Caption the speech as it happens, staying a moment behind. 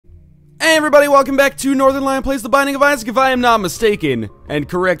Hey everybody, welcome back to Northernlion Plays The Binding of Isaac. If I am not mistaken, and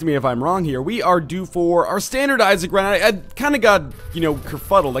correct me if I'm wrong here, we are due for our standard Isaac run. I kind of got,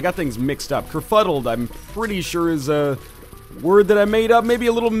 kerfuddled. I got things mixed up. Kerfuddled, I'm pretty sure is a word that I made up. Maybe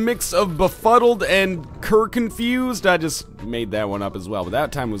a little mix of befuddled and confused. I just made that one up as well, but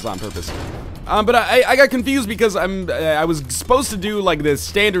that time was on purpose. But I got confused because I was supposed to do like the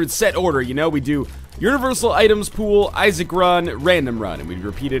standard set order, we do Universal Items Pool, Isaac Run, Random Run, and we'd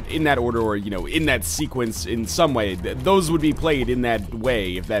repeat it in that order or, in that sequence in some way. Those would be played in that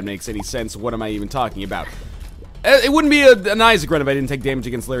way, if that makes any sense. What am I even talking about? It wouldn't be an Isaac Run if I didn't take damage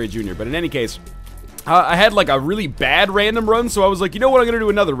against Larry Jr., but in any case, I had like a really bad random run, so I was like, you know what, I'm gonna do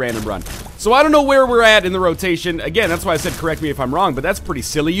another random run. So I don't know where we're at in the rotation. Again, that's why I said correct me if I'm wrong, but that's pretty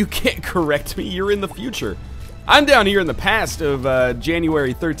silly. You can't correct me, you're in the future. I'm down here in the past of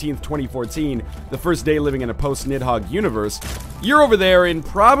January 13th, 2014, the first day living in a post-Nidhogg universe. You're over there in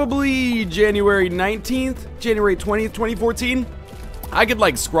probably January 19th, January 20th, 2014. I could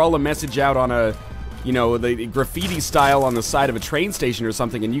like scrawl a message out on a, the graffiti style on the side of a train station or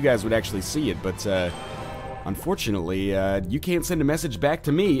something, and you guys would actually see it, but unfortunately, you can't send a message back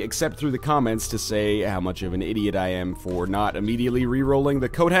to me except through the comments to say how much of an idiot I am for not immediately re-rolling the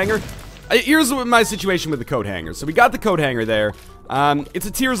coat hanger. Here's my situation with the coat hanger. So we got the coat hanger there. It's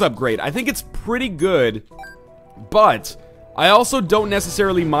a tiers upgrade. I think it's pretty good, but I also don't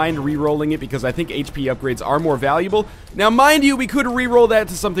necessarily mind re-rolling it because I think HP upgrades are more valuable. Now, mind you, we could re-roll that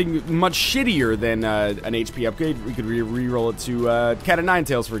to something much shittier than an HP upgrade. We could re-roll it to Cat of Nine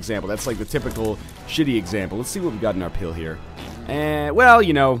Tails, for example. That's like the typical shitty example. Let's see what we got in our pill here.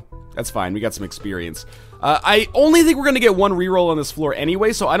 Well, that's fine. We got some experience. I only think we're going to get one reroll on this floor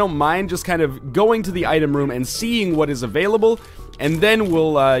anyway, so I don't mind just kind of going to the item room and seeing what is available, and then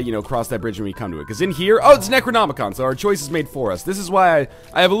we'll, cross that bridge when we come to it. Because in here, oh, it's Necronomicon, so our choice is made for us. This is why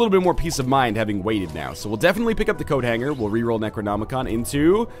I have a little bit more peace of mind having waited now. So we'll definitely pick up the coat hanger. We'll reroll Necronomicon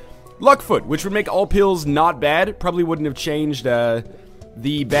into Luckfoot, which would make all pills not bad. Probably wouldn't have changed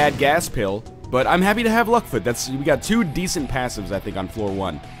the bad gas pill, but I'm happy to have Luckfoot. We got two decent passives, I think, on floor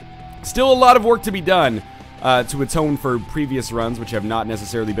 1. Still a lot of work to be done to atone for previous runs, which have not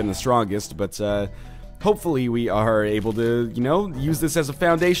necessarily been the strongest, but hopefully we are able to, use this as a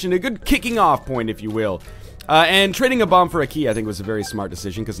foundation, a good kicking off point, if you will. And trading a bomb for a key, I think, was a very smart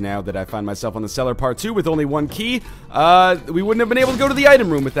decision, because now that I find myself on the cellar part 2 with only one key, we wouldn't have been able to go to the item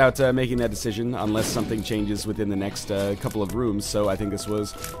room without making that decision, unless something changes within the next couple of rooms, so I think this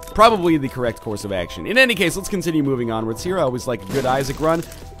was probably the correct course of action. In any case, let's continue moving onwards here. I always like a good Isaac run.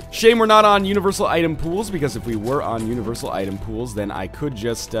 Shame we're not on Universal Item Pools, because if we were on Universal Item Pools, then I could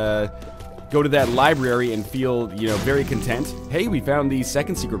just go to that library and feel, very content. Hey, we found the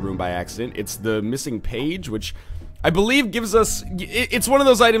second secret room by accident. It's the missing page, which I believe gives us... It's one of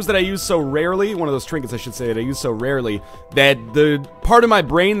those items that I use so rarely, one of those trinkets, I should say, that I use so rarely, that the part of my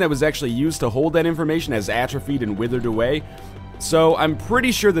brain that was actually used to hold that information has atrophied and withered away. So I'm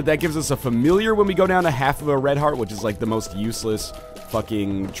pretty sure that that gives us a familiar when we go down to half of a red heart, which is like the most useless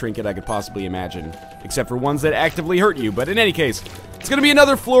fucking trinket I could possibly imagine, except for ones that actively hurt you. But in any case, it's gonna be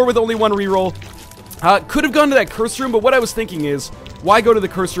another floor with only one reroll. Could have gone to that curse room, but what I was thinking is, why go to the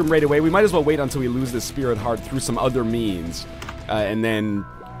curse room right away? We might as well wait until we lose this spirit heart through some other means, and then...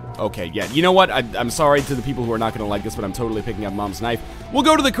 Okay, yeah, you know what? I'm sorry to the people who are not going to like this, but I'm totally picking up Mom's knife. We'll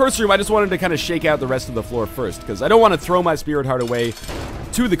go to the curse room. I just wanted to kind of shake out the rest of the floor first, because I don't want to throw my spirit heart away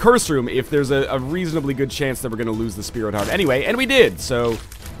to the curse room if there's a reasonably good chance that we're going to lose the spirit heart anyway, and we did, so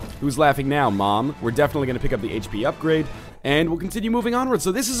who's laughing now, Mom? We're definitely going to pick up the HP upgrade, and we'll continue moving onward.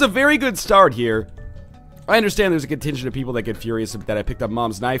 So this is a very good start here. I understand there's a contingent of people that get furious that I picked up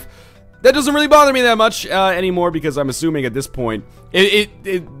Mom's knife. That doesn't really bother me that much anymore, because I'm assuming at this point,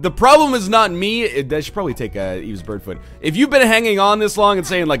 the problem is not me. I should probably take Eve's Birdfoot. If you've been hanging on this long and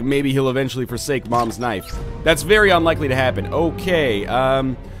saying, like, maybe he'll eventually forsake Mom's knife, that's very unlikely to happen. Okay,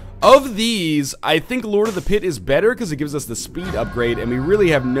 of these, I think Lord of the Pit is better, because it gives us the speed upgrade, and we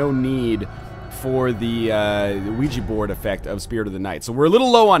really have no need for the Ouija board effect of Spirit of the Night. So we're a little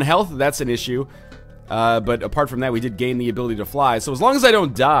low on health, that's an issue, but apart from that, we did gain the ability to fly, so as long as I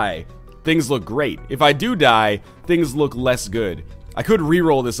don't die... things look great. If I do die, things look less good. I could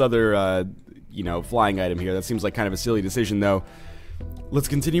re-roll this other, flying item here. That seems like kind of a silly decision, though. Let's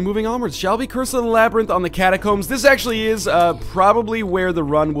continue moving onwards, shall we? Curse of the Labyrinth on the Catacombs. This actually is probably where the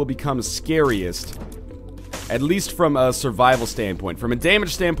run will become scariest. At least from a survival standpoint. From a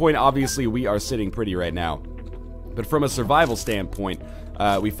damage standpoint, obviously, we are sitting pretty right now. But from a survival standpoint,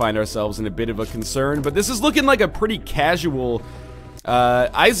 we find ourselves in a bit of a concern. But this is looking like a pretty casual...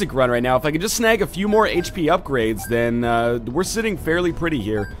 Isaac run right now. If I could just snag a few more HP upgrades, then we're sitting fairly pretty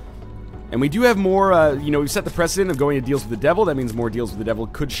here. And we do have more, you know, we've set the precedent of going to deals with the devil. That means more deals with the devil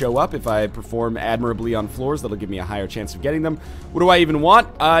could show up if I perform admirably on floors. That'll give me a higher chance of getting them. What do I even want?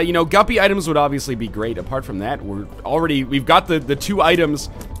 You know, guppy items would obviously be great. Apart from that, we've got the 2 items,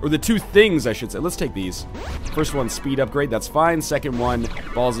 or the 2 things, I should say. Let's take these. First one, speed upgrade. That's fine. Second one,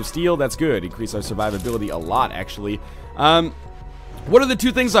 balls of steel. That's good. Increase our survivability a lot, actually. What are the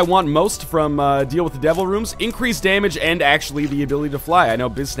 2 things I want most from Deal with the Devil rooms? Increased damage and actually the ability to fly. I know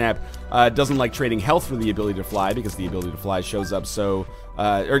BizSnap doesn't like trading health for the ability to fly because the ability to fly shows up so,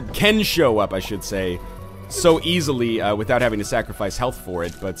 or can show up, I should say, so easily without having to sacrifice health for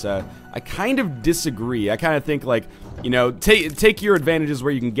it. But I kind of disagree. I kind of think, like, you know, take your advantages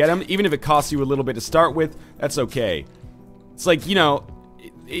where you can get them. Even if it costs you a little bit to start with, that's okay. It's like, you know,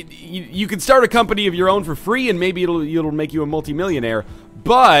 you could start a company of your own for free, and maybe it'll make you a multimillionaire.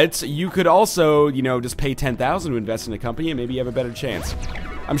 But you could also, you know, just pay $10,000 to invest in a company, and maybe you have a better chance.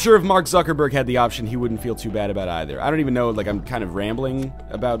 I'm sure if Mark Zuckerberg had the option, he wouldn't feel too bad about either. I don't even know, like, I'm kind of rambling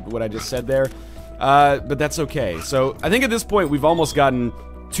about what I just said there, but that's okay. So I think at this point we've almost gotten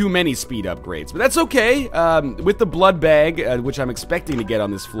too many speed upgrades, but that's okay. With the blood bag, which I'm expecting to get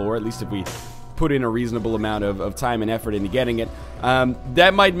on this floor, at least if we put in a reasonable amount of time and effort into getting it.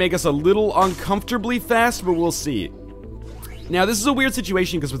 That might make us a little uncomfortably fast, but we'll see. Now, this is a weird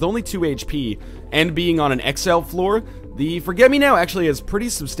situation because with only 2 HP and being on an XL floor, the Forget Me Now actually has pretty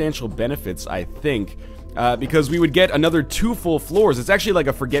substantial benefits, I think, because we would get another 2 full floors. It's actually like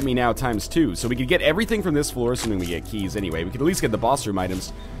a Forget Me Now times 2, so we could get everything from this floor, assuming we get keys anyway. We could at least get the boss room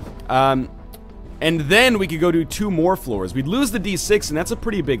items. And then we could go do 2 more floors. We'd lose the D6, and that's a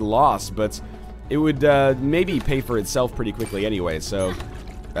pretty big loss, but it would maybe pay for itself pretty quickly anyway, so...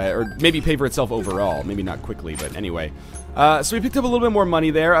 or maybe pay for itself overall. Maybe not quickly, but anyway. So we picked up a little bit more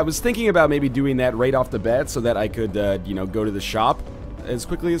money there. I was thinking about maybe doing that right off the bat so that I could, you know, go to the shop as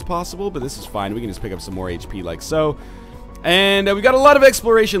quickly as possible, but this is fine. We can just pick up some more HP like so. And we got a lot of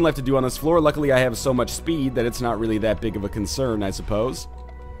exploration left to do on this floor. Luckily, I have so much speed that it's not really that big of a concern, I suppose.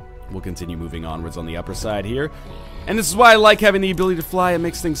 We'll continue moving onwards on the upper side here. And this is why I like having the ability to fly. It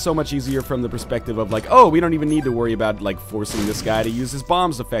makes things so much easier from the perspective of, like, oh, we don't even need to worry about, like, forcing this guy to use his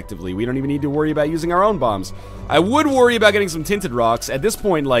bombs effectively. We don't even need to worry about using our own bombs. I would worry about getting some tinted rocks. At this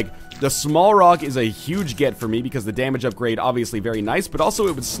point, like, the small rock is a huge get for me because the damage upgrade, obviously very nice, but also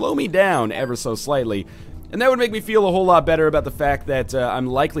it would slow me down ever so slightly. And that would make me feel a whole lot better about the fact that I'm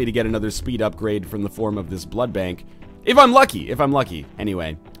likely to get another speed upgrade from the form of this blood bank. If I'm lucky,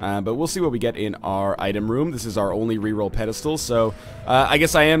 anyway. But we'll see what we get in our item room. This is our only reroll pedestal, so I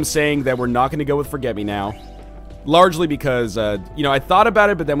guess I am saying that we're not going to go with Forget Me Now. Largely because, you know, I thought about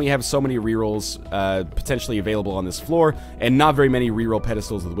it, but then we have so many rerolls potentially available on this floor, and not very many reroll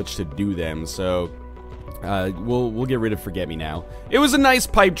pedestals with which to do them, so... we'll get rid of Forget Me Now. It was a nice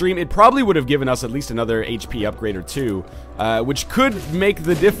pipe dream. It probably would have given us at least another HP upgrade or 2, which could make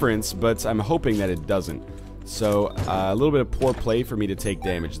the difference, but I'm hoping that it doesn't. So, a little bit of poor play for me to take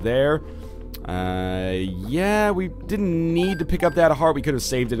damage there. Yeah, we didn't need to pick up that heart. We could have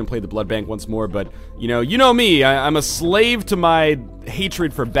saved it and played the blood bank once more, but, you know me. I'm a slave to my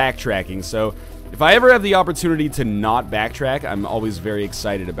hatred for backtracking, so if I ever have the opportunity to not backtrack, I'm always very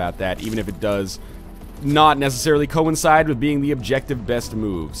excited about that, even if it does not necessarily coincide with being the objective best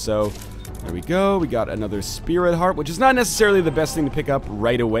move. So, there we go. We got another spirit heart, which is not necessarily the best thing to pick up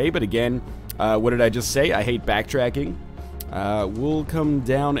right away, but again... what did I just say? I hate backtracking. We'll come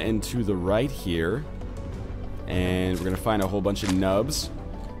down and to the right here. And we're going to find a whole bunch of nubs.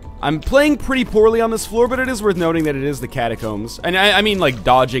 I'm playing pretty poorly on this floor, but it is worth noting that it is the catacombs. And I mean, like,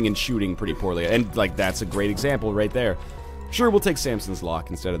 dodging and shooting pretty poorly. And, like, that's a great example right there. Sure, we'll take Samson's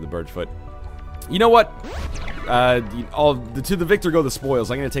Lock instead of the Birdfoot. You know what? To the victor go the spoils.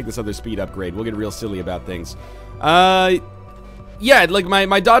 I'm going to take this other speed upgrade. We'll get real silly about things. Yeah, like,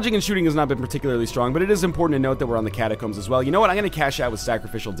 my dodging and shooting has not been particularly strong, but it is important to note that we're on the catacombs as well. You know what? I'm going to cash out with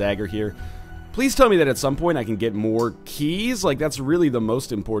Sacrificial Dagger here. Please tell me that at some point I can get more keys. Like, that's really the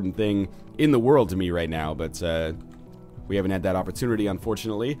most important thing in the world to me right now, but we haven't had that opportunity,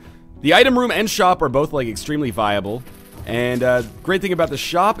 unfortunately. The item room and shop are both, like, extremely viable, and great thing about the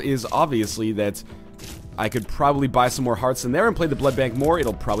shop is obviously that I could probably buy some more hearts in there and play the blood bank more.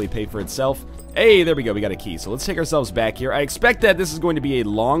 It'll probably pay for itself. Hey, there we go, we got a key. So let's take ourselves back here. I expect that this is going to be a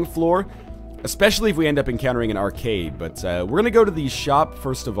long floor, especially if we end up encountering an arcade. But we're going to go to the shop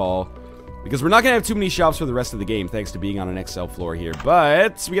first of all, because we're not going to have too many shops for the rest of the game, thanks to being on an XL floor here.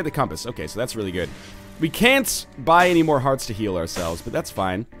 But we get the compass. Okay, so that's really good. We can't buy any more hearts to heal ourselves, but that's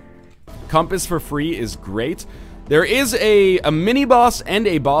fine. Compass for free is great. There is a mini-boss and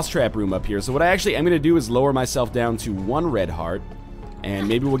a boss trap room up here, so what I actually am going to do is lower myself down to 1 red heart. And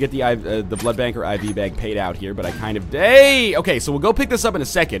maybe we'll get the blood bank or IV bag paid out here, but I kind of... Hey! Okay, so we'll go pick this up in a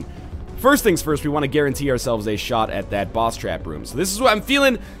second. First things first, we want to guarantee ourselves a shot at that boss trap room. So this is what I'm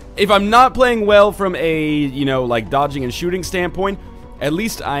feeling. If I'm not playing well from a, you know, like dodging and shooting standpoint, at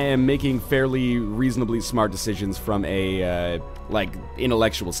least I am making fairly reasonably smart decisions from a, like,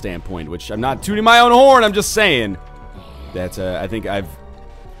 intellectual standpoint, which I'm not tooting my own horn, I'm just saying that I think I've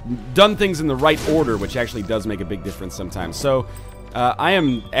done things in the right order, which actually does make a big difference sometimes. So... I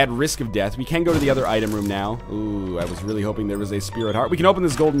am at risk of death. We can go to the other item room now. Ooh, I was really hoping there was a spirit heart. We can open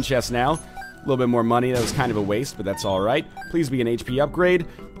this golden chest now. A little bit more money. That was kind of a waste, but that's alright. Please be an HP upgrade.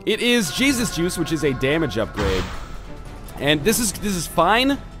 It is Jesus Juice, which is a damage upgrade. And this is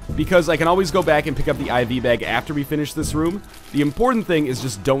fine, because I can always go back and pick up the IV bag after we finish this room. The important thing is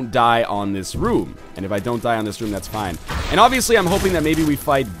just don't die on this room. And if I don't die on this room, that's fine. And obviously, I'm hoping that maybe we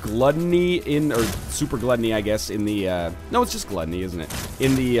fight Gluttony in, or Super Gluttony, I guess, in the, no, it's just Gluttony, isn't it?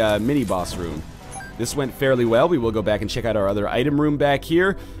 In the, mini-boss room. This went fairly well. We will go back and check out our other item room back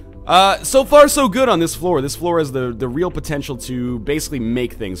here. So far, so good on this floor. This floor has the real potential to basically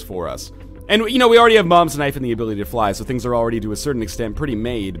make things for us. And, you know, we already have Mom's Knife and the ability to fly, so things are already, to a certain extent, pretty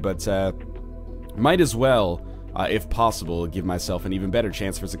made, but, might as well, if possible, give myself an even better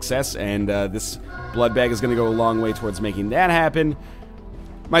chance for success, and, this blood bag is gonna go a long way towards making that happen.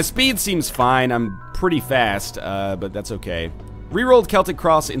 My speed seems fine, I'm pretty fast, but that's okay. Rerolled Celtic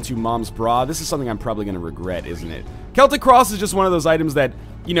Cross into Mom's Bra. This is something I'm probably gonna regret, isn't it? Celtic Cross is just one of those items that,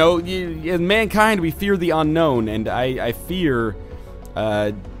 you know, in mankind, we fear the unknown, and I fear,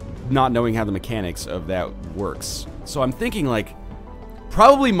 not knowing how the mechanics of that works. So I'm thinking, like,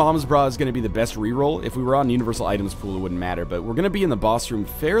 probably Mom's Bra is going to be the best reroll. If we were on Universal Items Pool, it wouldn't matter, but we're going to be in the boss room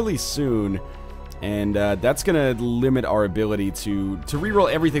fairly soon, and that's going to limit our ability to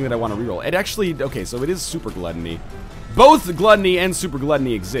reroll everything that I want to reroll. It actually, okay, so it is Super Gluttony. Both Gluttony and Super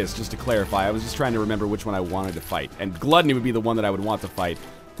Gluttony exist, just to clarify. I was just trying to remember which one I wanted to fight, and Gluttony would be the one that I would want to fight,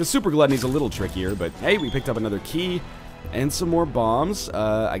 because Super Gluttony's a little trickier, but hey, we picked up another key. And some more bombs.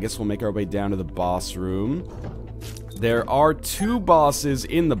 I guess we'll make our way down to the boss room. There are 2 bosses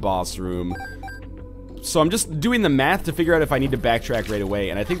in the boss room. So I'm just doing the math to figure out if I need to backtrack right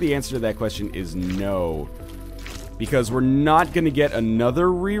away. And I think the answer to that question is no. Because we're not going to get another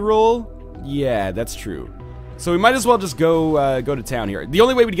reroll. Yeah, that's true. So we might as well just go to town here. The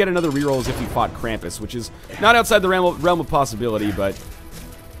only way we'd get another reroll is if we fought Krampus, which is not outside the realm of possibility, but,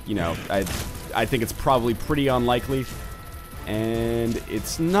 you know, I think it's probably pretty unlikely. And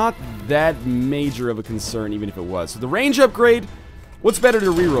it's not that major of a concern, even if it was. So the range upgrade, what's better to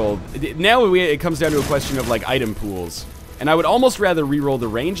reroll? Now it comes down to a question of, like, item pools. And I would almost rather reroll the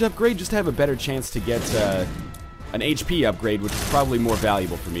range upgrade just to have a better chance to get an HP upgrade, which is probably more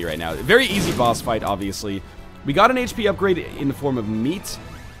valuable for me right now. Very easy boss fight, obviously. We got an HP upgrade in the form of meat.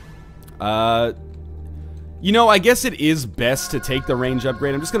 You know, I guess it is best to take the range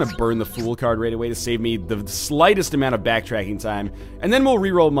upgrade. I'm just going to burn the Fool card right away to save me the slightest amount of backtracking time. And then we'll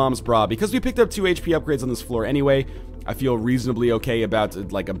reroll Mom's Bra. Because we picked up 2 HP upgrades on this floor anyway, I feel reasonably okay about,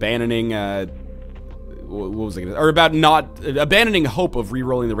 like, abandoning, what was I gonna... Or about not... abandoning hope of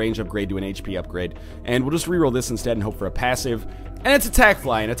rerolling the range upgrade to an HP upgrade. And we'll just reroll this instead and hope for a passive. And it's Attack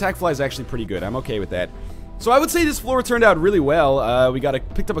Fly, and Attack Fly is actually pretty good. I'm okay with that. So I would say this floor turned out really well. We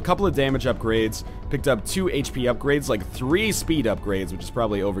picked up a couple of damage upgrades, picked up 2 HP upgrades, like 3 speed upgrades, which is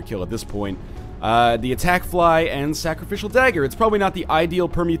probably overkill at this point. The Attack Fly and Sacrificial Dagger. It's probably not the ideal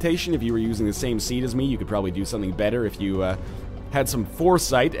permutation. If you were using the same seed as me, you could probably do something better if you had some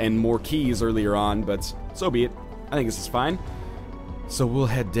foresight and more keys earlier on, but so be it. I think this is fine. So we'll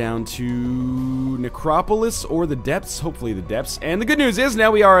head down to Necropolis or the Depths, hopefully the Depths. And the good news is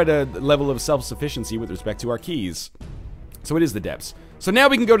now we are at a level of self-sufficiency with respect to our keys. So it is the Depths. So now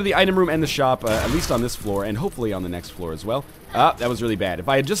we can go to the item room and the shop, at least on this floor, and hopefully on the next floor as well. That was really bad. If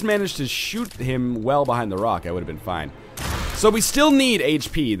I had just managed to shoot him well behind the rock, I would have been fine. So we still need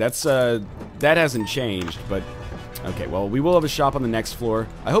HP. That's, that hasn't changed, but... Okay, well, we will have a shop on the next floor.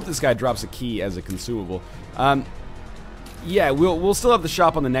 I hope this guy drops a key as a consumable. Yeah, we'll still have the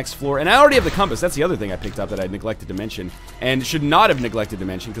shop on the next floor, and I already have the compass. That's the other thing I picked up that I neglected to mention, and should not have neglected to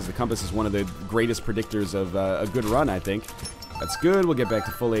mention, because the compass is one of the greatest predictors of a good run, I think. That's good. We'll get back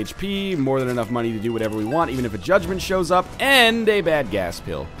to full HP, more than enough money to do whatever we want, even if a judgment shows up, and a bad gas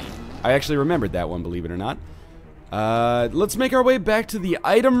pill. I actually remembered that one, believe it or not. Let's make our way back to the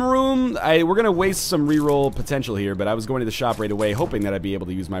item room. We're gonna waste some reroll potential here, but I was going to the shop right away, hoping that I'd be able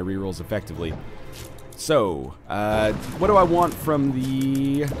to use my rerolls effectively. So, what do I want from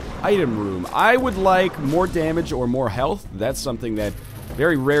the item room? I would like more damage or more health. That's something that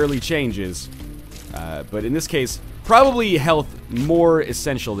very rarely changes. But in this case, probably health more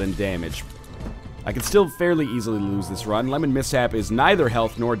essential than damage. I can still fairly easily lose this run. Lemon Mishap is neither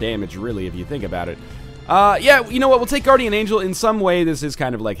health nor damage, really, if you think about it. Yeah, you know what? We'll take Guardian Angel. In some way, this is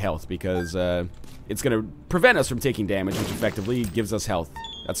kind of like health, because it's going to prevent us from taking damage, which effectively gives us health.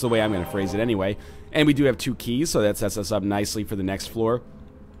 That's the way I'm going to phrase it anyway. And we do have 2 keys, so that sets us up nicely for the next floor.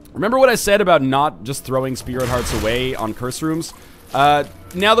 Remember what I said about not just throwing Spirit Hearts away on curse rooms?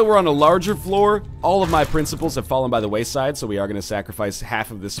 Now that we're on a larger floor, all of my principles have fallen by the wayside, so we are going to sacrifice half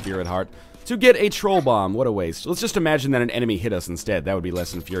of this Spirit Heart to get a Troll Bomb. What a waste. Let's just imagine that an enemy hit us instead. That would be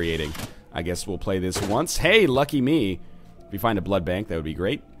less infuriating. I guess we'll play this once. Hey, lucky me. If we find a blood bank, that would be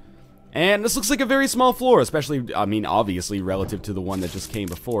great. And this looks like a very small floor, especially, I mean, obviously, relative to the one that just came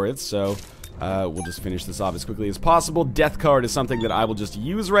before it, so we'll just finish this off as quickly as possible. Death card is something that I will just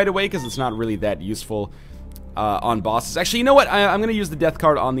use right away, because it's not really that useful on bosses. Actually, you know what? I'm going to use the death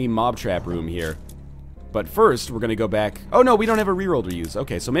card on the mob trap room here. But first, we're going to go back. Oh, no, we don't have a reroll to use.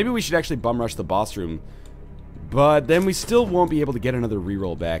 Okay, so maybe we should actually bum rush the boss room. But then we still won't be able to get another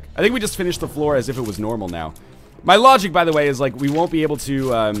reroll back. I think we just finished the floor as if it was normal now. My logic, by the way, is like we won't be able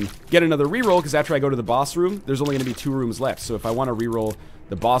to get another reroll because after I go to the boss room, there's only going to be 2 rooms left. So if I want to reroll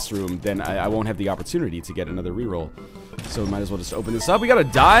the boss room, then I won't have the opportunity to get another reroll. So might as well just open this up. We got a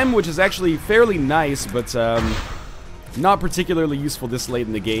dime, which is actually fairly nice, but not particularly useful this late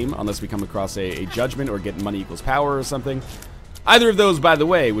in the game unless we come across a judgment or get money equals power or something. Either of those, by the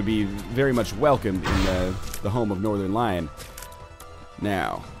way, would be very much welcomed in the home of Northernlion.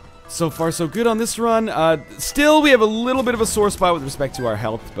 Now, so far so good on this run. Still, we have a little bit of a sore spot with respect to our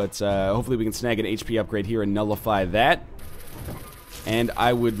health, but hopefully we can snag an HP upgrade here and nullify that. And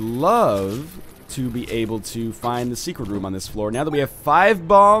I would love to be able to find the secret room on this floor. Now that we have 5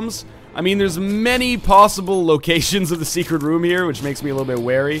 bombs, I mean, there's many possible locations of the secret room here, which makes me a little bit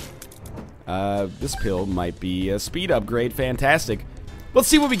wary. This pill might be a speed upgrade. Fantastic. Let's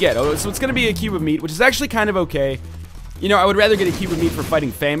see what we get. Oh, so it's going to be a cube of meat, which is actually kind of okay. You know, I would rather get a cube of meat for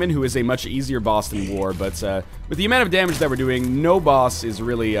fighting Famine, who is a much easier boss than War, but with the amount of damage that we're doing, no boss is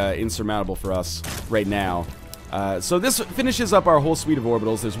really insurmountable for us right now. So this finishes up our whole suite of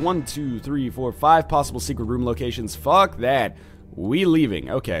orbitals. There's 1, 2, 3, 4, 5 possible secret room locations. Fuck that. We leaving.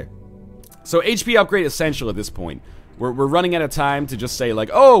 Okay. So HP upgrade essential at this point. We're running out of time to just say like,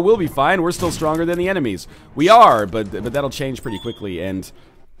 oh, we'll be fine. We're still stronger than the enemies. We are, but that'll change pretty quickly. And,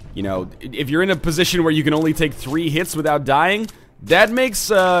 you know, if you're in a position where you can only take 3 hits without dying, that makes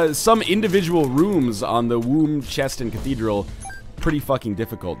some individual rooms on the Womb, Chest, and Cathedral pretty fucking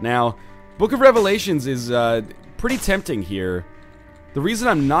difficult. Now, Book of Revelations is pretty tempting here. The reason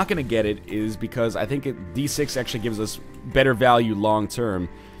I'm not going to get it is because I think D6 actually gives us better value long term.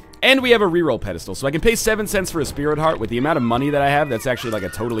 And we have a reroll pedestal, so I can pay 7 cents for a Spirit Heart. With the amount of money that I have, that's actually like a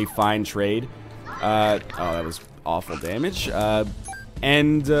totally fine trade. Oh, that was awful damage.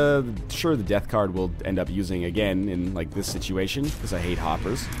 And sure, the death card will end up using again in like this situation, because I hate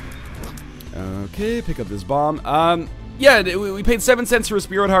hoppers. Okay, pick up this bomb. Yeah, we paid 7 cents for a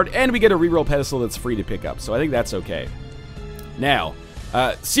Spirit Heart, and we get a reroll pedestal that's free to pick up, so I think that's okay. Now,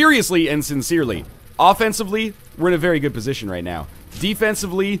 seriously and sincerely, offensively, we're in a very good position right now.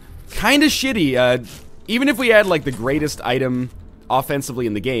 Defensively, kind of shitty. Even if we had like the greatest item offensively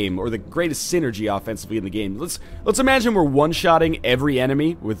in the game, or the greatest synergy offensively in the game, let's imagine we're one-shotting every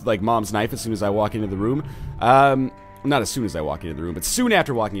enemy with like Mom's knife as soon as I walk into the room. Not as soon as I walk into the room, but soon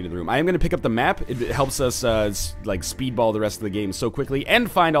after walking into the room. I am going to pick up the map. It helps us like speedball the rest of the game so quickly, and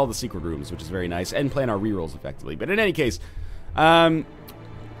find all the secret rooms, which is very nice, and plan our rerolls effectively. But in any case,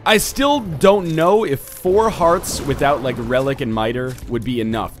 I still don't know if 4 hearts without like Relic and Miter would be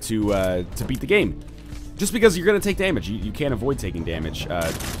enough to beat the game. Just because you're going to take damage. You can't avoid taking damage.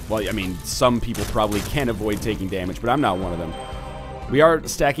 Well, I mean, some people probably can avoid taking damage, but I'm not one of them. We are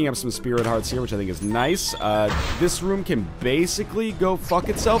stacking up some Spirit Hearts here, which I think is nice. This room can basically go fuck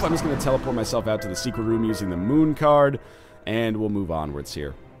itself. I'm just going to teleport myself out to the secret room using the moon card, and we'll move onwards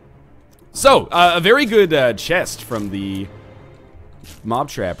here. So, a very good chest from the mob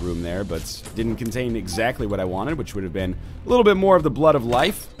trap room there, but didn't contain exactly what I wanted, which would have been a little bit more of the blood of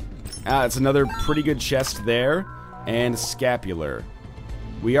life. It's another pretty good chest there, and scapular.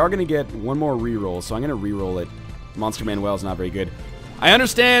 We are going to get one more reroll, so I'm going to reroll it. Monster Manuel's not very good. I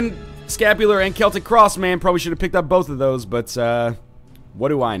understand scapular and Celtic Cross, man. Probably should have picked up both of those, but what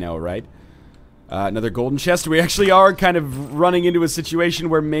do I know, right? Another golden chest. We actually are kind of running into a situation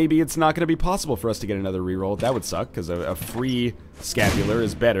where maybe it's not going to be possible for us to get another reroll. That would suck, because a free scapular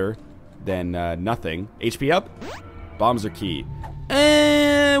is better than nothing. HP up? Bombs are key.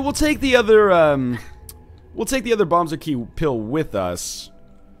 We'll take the other bombs are key pill with us.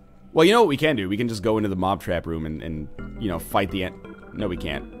 Well, you know what we can do? We can just go into the mob trap room and you know, fight the end. No, we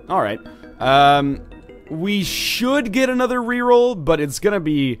can't. Alright. We should get another reroll, but it's gonna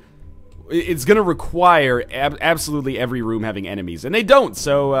be... It's gonna require absolutely every room having enemies. And they don't,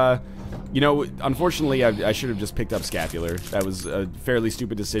 so, you know, unfortunately, I should have just picked up Scapular. That was a fairly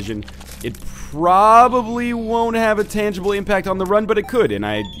stupid decision. It probably won't have a tangible impact on the run, but it could, and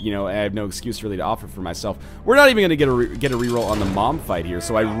you know, I have no excuse really to offer for myself. We're not even gonna get a reroll on the mom fight here,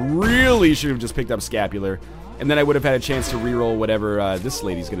 so I really should have just picked up Scapular, and then I would have had a chance to reroll whatever this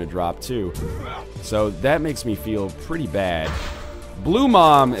lady's gonna drop too. So that makes me feel pretty bad. Blue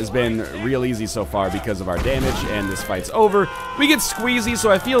Mom has been real easy so far because of our damage, and this fight's over. We get Squeezy,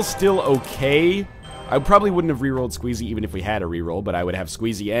 so I feel still okay. I probably wouldn't have rerolled Squeezy even if we had a reroll, but I would have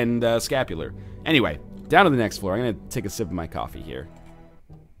Squeezy and Scapular. Anyway, down to the next floor. I'm going to take a sip of my coffee here.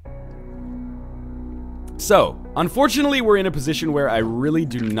 So, unfortunately, we're in a position where I really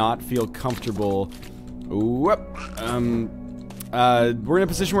do not feel comfortable... we're in a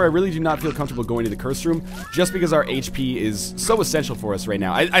position where I really do not feel comfortable going to the curse room, just because our HP is so essential for us right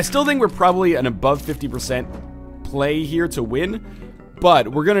now. I still think we're probably an above 50% play here to win, but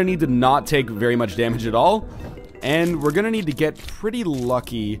we're going to need to not take very much damage at all, and we're going to need to get pretty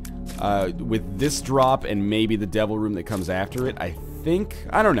lucky with this drop and maybe the devil room that comes after it, I think.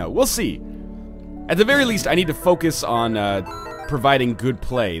 I don't know. We'll see. At the very least, I need to focus on providing good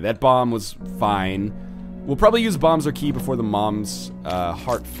play. That bomb was fine. We'll probably use bombs or key before the mom's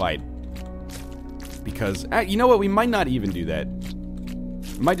heart fight. Because, you know what, we might not even do that.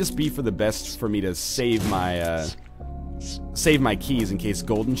 It might just be for the best for me to save my keys in case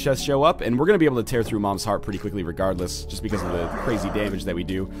golden chests show up. And we're going to be able to tear through mom's heart pretty quickly regardless, just because of the crazy damage that we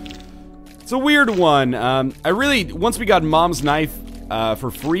do. It's a weird one. Once we got mom's knife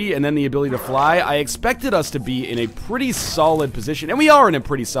for free and then the ability to fly, I expected us to be in a pretty solid position, and we are in a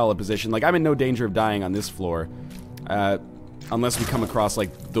pretty solid position. Like, I'm in no danger of dying on this floor, unless we come across,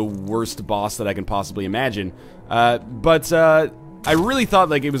 like, the worst boss that I can possibly imagine. But I really thought,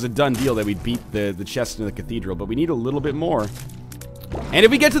 like, it was a done deal that we'd beat the chest in the cathedral, but we need a little bit more. And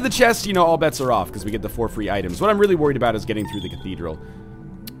if we get to the chest, you know, all bets are off, because we get the 4 free items. What I'm really worried about is getting through the cathedral.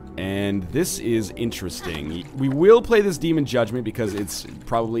 And this is interesting. We will play this Demon Judgment because it's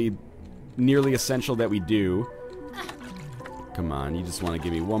probably nearly essential that we do. Come on, you just want to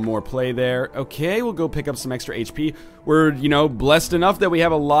give me one more play there. Okay, we'll go pick up some extra HP. We're, you know, blessed enough that we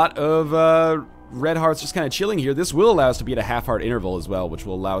have a lot of red hearts just kind of chilling here. This will allow us to be at a half-heart interval as well, which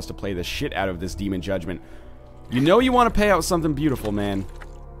will allow us to play the shit out of this Demon Judgment. You know you want to pay out something beautiful, man.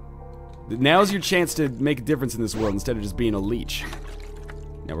 Now's your chance to make a difference in this world instead of just being a leech.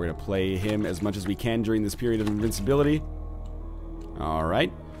 Now we're going to play him as much as we can during this period of invincibility.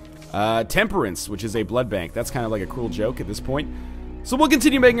 Alright. Temperance, which is a blood bank. That's kind of like a cruel joke at this point. So we'll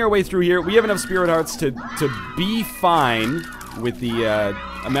continue making our way through here. We have enough spirit hearts to be fine with the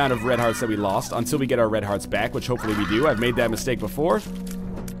amount of red hearts that we lost until we get our red hearts back, which hopefully we do. I've made that mistake before.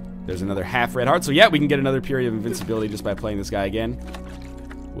 There's another half red heart. So yeah, we can get another period of invincibility just by playing this guy again.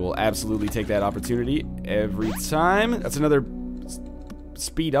 We'll absolutely take that opportunity every time. That's another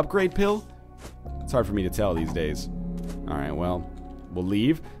speed upgrade pill? It's hard for me to tell these days. Alright, well, we'll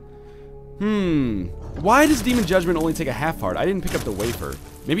leave. Why does Demon Judgment only take a half heart? I didn't pick up the wafer.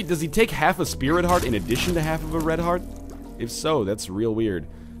 Maybe, does he take half a spirit heart in addition to half of a red heart? If so, that's real weird.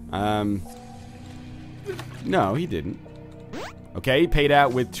 No, he didn't. Okay, he paid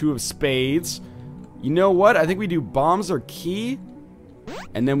out with 2 of spades. You know what? I think we do bombs or key,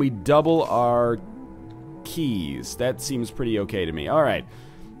 and then we double our keys. That seems pretty okay to me. Alright.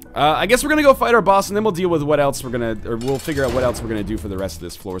 I guess we're gonna go fight our boss, and then we'll deal with what else we're gonna... Or we'll figure out what else we're gonna do for the rest of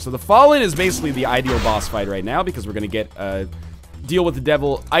this floor. So the Fallen is basically the ideal boss fight right now, because we're gonna get deal with the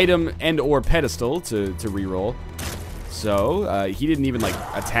devil item and or pedestal to reroll. So, he didn't even, like,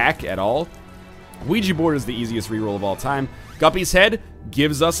 attack at all. Ouija board is the easiest reroll of all time. Guppy's head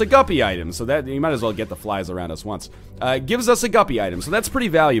gives us a Guppy item, so that you might as well get the flies around us once. Gives us a Guppy item, so that's pretty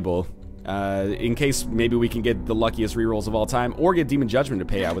valuable. In case maybe we can get the luckiest rerolls of all time, or get Demon Judgment to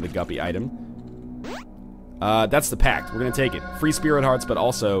pay out with a Guppy item. That's the pact. We're gonna take it. Free spirit hearts, but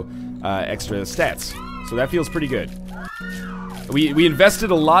also extra stats. So that feels pretty good. We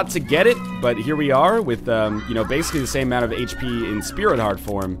invested a lot to get it, but here we are with you know, basically the same amount of HP in spirit heart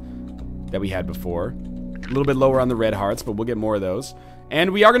form that we had before. A little bit lower on the red hearts, but we'll get more of those.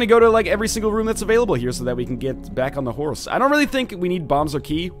 And we are going to go to, like, every single room that's available here so that we can get back on the horse. I don't really think we need bombs or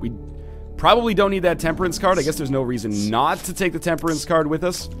key. We probably don't need that temperance card. I guess there's no reason not to take the temperance card with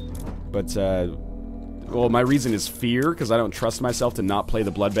us. But, well, my reason is fear, because I don't trust myself to not play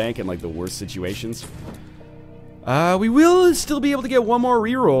the blood bank in, like, the worst situations. We will still be able to get one more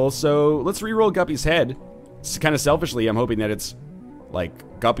reroll, so let's reroll Guppy's head. It's kind of selfishly, I'm hoping that it's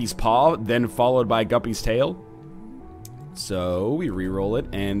like Guppy's paw, then followed by Guppy's tail. So we reroll it,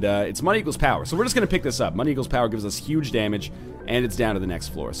 and it's money equals power. So we're just gonna pick this up. Money equals power gives us huge damage, and it's down to the next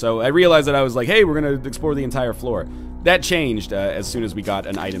floor. So I realized that I was like, hey, we're gonna explore the entire floor. That changed as soon as we got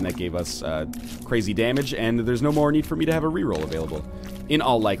an item that gave us crazy damage, and there's no more need for me to have a reroll available. In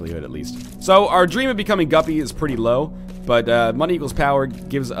all likelihood, at least. So our dream of becoming Guppy is pretty low, but money equals power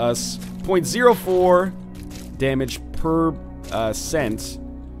gives us 0.04 damage per cent,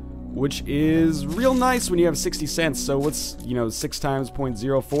 which is real nice when you have 60 cents. So what's, you know, 6 times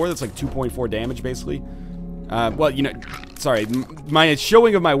 0.04? That's like 2.4 damage, basically. Well, you know, sorry, my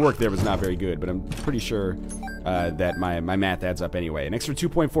showing of my work there was not very good, but I'm pretty sure that my math adds up anyway. An extra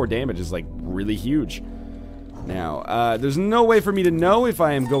 2.4 damage is like really huge. Now, there's no way for me to know if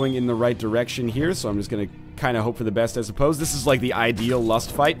I am going in the right direction here, so I'm just gonna kind of hope for the best, I suppose. This is like the ideal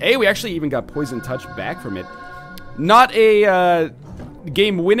lust fight. Hey, we actually even got Poison Touch back from it. Not a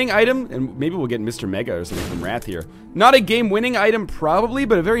game-winning item, and maybe we'll get Mr. Mega or something from Wrath here. Not a game-winning item, probably,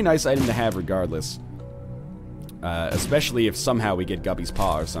 but a very nice item to have regardless. Especially if somehow we get Guppy's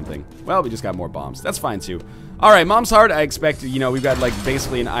Paw or something. Well, we just got more bombs. That's fine, too. Alright, Mom's Heart, I expect, you know, we've got, like,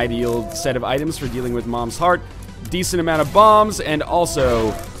 basically an ideal set of items for dealing with Mom's Heart. Decent amount of bombs, and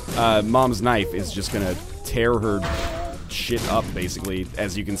also, Mom's Knife is just gonna tear her shit up, basically,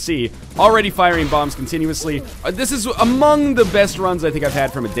 as you can see. Already firing bombs continuously. This is among the best runs I think I've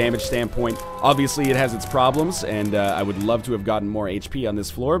had from a damage standpoint. Obviously, it has its problems, and I would love to have gotten more HP on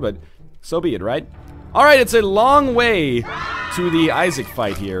this floor, but so be it, right? Alright, it's a long way to the Isaac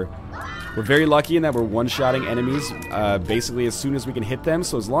fight here. We're very lucky in that we're one-shotting enemies basically as soon as we can hit them,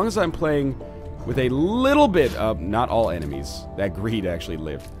 so as long as I'm playing with a little bit of... not all enemies. That greed actually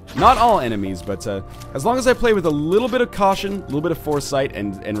lived. Not all enemies, but as long as I play with a little bit of caution, a little bit of foresight,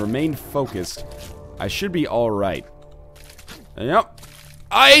 and remain focused, I should be alright. Yep.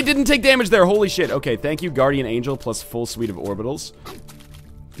 I didn't take damage there, holy shit. Okay, thank you, Guardian Angel, plus full suite of orbitals.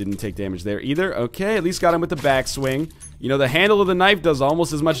 Didn't take damage there either. Okay, at least got him with the backswing. You know, the handle of the knife does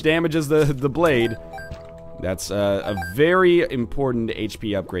almost as much damage as the blade. That's a very important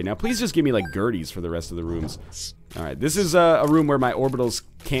HP upgrade. Now, please just give me, like, Gerties for the rest of the rooms. Alright, this is a room where my orbitals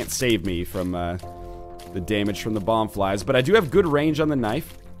can't save me from the damage from the bomb flies, but I do have good range on the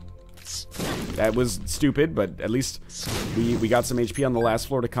knife. That was stupid, but at least we got some HP on the last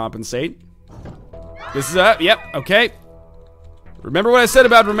floor to compensate. This is, yep, okay. Remember what I said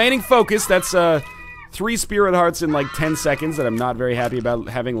about remaining focused. That's 3 Spirit Hearts in like 10 seconds that I'm not very happy about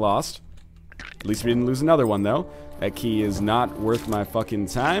having lost. At least we didn't lose another one, though. That key is not worth my fucking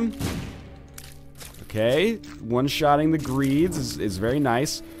time. Okay, one-shotting the greeds is very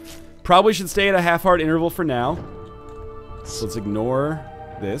nice. Probably should stay at a half-heart interval for now. So let's ignore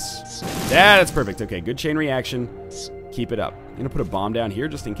this. Yeah, that's perfect. Okay, good chain reaction. Keep it up. I'm gonna put a bomb down here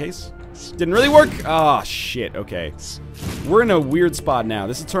just in case. Didn't really work. Oh, shit. Okay. We're in a weird spot now.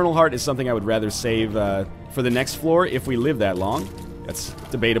 This Eternal Heart is something I would rather save for the next floor if we live that long. That's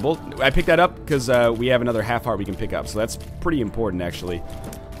debatable. I picked that up because we have another half heart we can pick up, so that's pretty important, actually.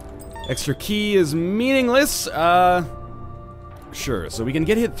 Extra key is meaningless. Sure. So we can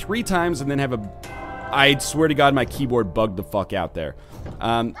get hit 3 times and then have a... I swear to God, my keyboard bugged the fuck out there.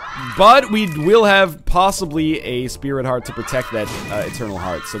 But we will have possibly a Spirit Heart to protect that Eternal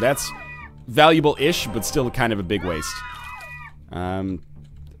Heart. So that's valuable-ish, but still kind of a big waste.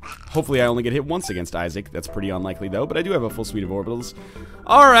 Hopefully I only get hit once against Isaac. That's pretty unlikely, though, but I do have a full suite of orbitals.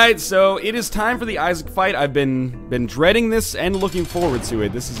 Alright, so it is time for the Isaac fight. I've been dreading this and looking forward to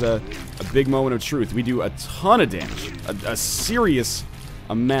it. This is a big moment of truth. We do a ton of damage. A serious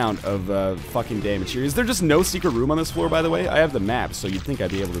amount of fucking damage here. Is there just no secret room on this floor, by the way? I have the map, so you'd think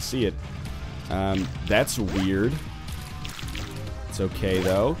I'd be able to see it. That's weird. It's okay,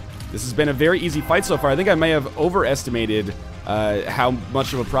 though. This has been a very easy fight so far. I think I may have overestimated how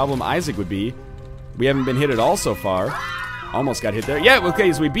much of a problem Isaac would be. We haven't been hit at all so far. Almost got hit there. Yeah,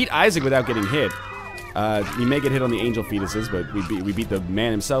 okay, so we beat Isaac without getting hit. We may get hit on the angel fetuses, but we beat the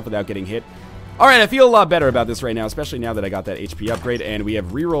man himself without getting hit. Alright, I feel a lot better about this right now, especially now that I got that HP upgrade, and we have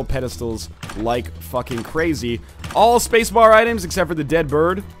reroll pedestals like fucking crazy. All spacebar items except for the dead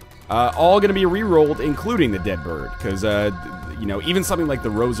bird, all gonna be rerolled, including the dead bird, because, you know, even something like the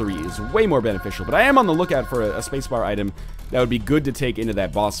rosary is way more beneficial, but I am on the lookout for a spacebar item that would be good to take into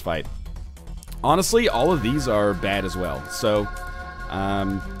that boss fight. Honestly, all of these are bad as well, so,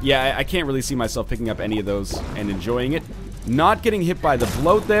 yeah, I can't really see myself picking up any of those and enjoying it. Not getting hit by the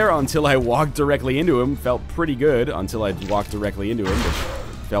bloat there until I walked directly into him felt pretty good until I walked directly into him, which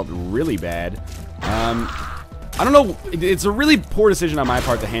felt really bad. I don't know, it's a really poor decision on my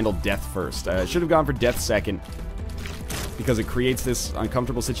part to handle death first. I should have gone for death second, because it creates this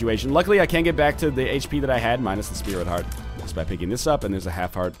uncomfortable situation. Luckily, I can get back to the HP that I had, minus the Spirit Heart, just by picking this up, and there's a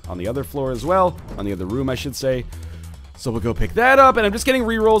half heart on the other floor as well, on the other room, I should say. So we'll go pick that up, and I'm just getting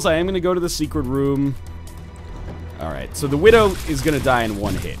rerolls. I am going to go to the secret room. Alright, so the Widow is going to die in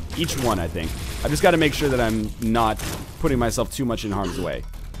one hit. Each one, I think. I've just got to make sure that I'm not putting myself too much in harm's way.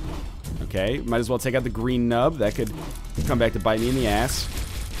 Okay, might as well take out the green nub. That could come back to bite me in the ass.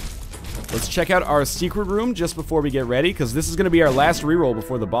 Let's check out our secret room just before we get ready, because this is going to be our last reroll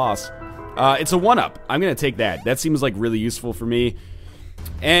before the boss. It's a 1-up. I'm going to take that. That seems like really useful for me.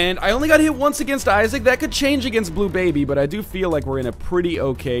 And I only got hit once against Isaac. That could change against Blue Baby, but I do feel like we're in a pretty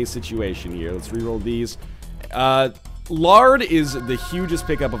okay situation here. Let's reroll these. Lard is the hugest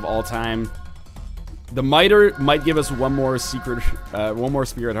pickup of all time. The Miter might give us one more Spirit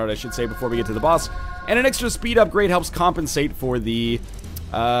Heart, I should say, before we get to the boss. And an extra speed upgrade helps compensate for the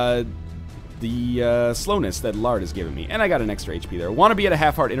slowness that Lard has given me. And I got an extra HP there. Want to be at a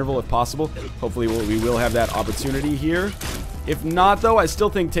half heart interval if possible. Hopefully we will have that opportunity here. If not, though, I still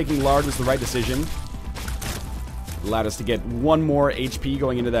think taking Lard was the right decision. Allowed us to get one more HP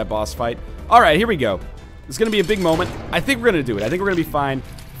going into that boss fight. Alright, here we go. It's going to be a big moment. I think we're going to do it. I think we're going to be fine.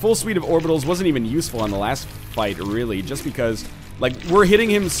 Full suite of orbitals wasn't even useful on the last fight, really, just because, like, we're hitting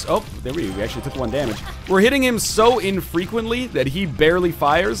him... Oh, there we actually took 1 damage. We're hitting him so infrequently that he barely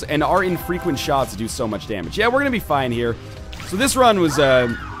fires, and our infrequent shots do so much damage. Yeah, we're going to be fine here. So this run was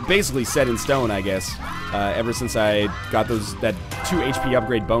basically set in stone, I guess, ever since I got that 2 HP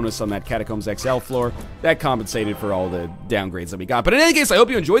upgrade bonus on that Catacombs XL floor. That compensated for all the downgrades that we got. But in any case, I hope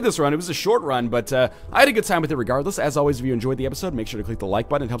you enjoyed this run. It was a short run, but I had a good time with it regardless. As always, if you enjoyed the episode, make sure to click the like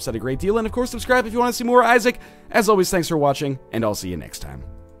button. It helps out a great deal. And of course, subscribe if you want to see more Isaac. As always, thanks for watching, and I'll see you next time.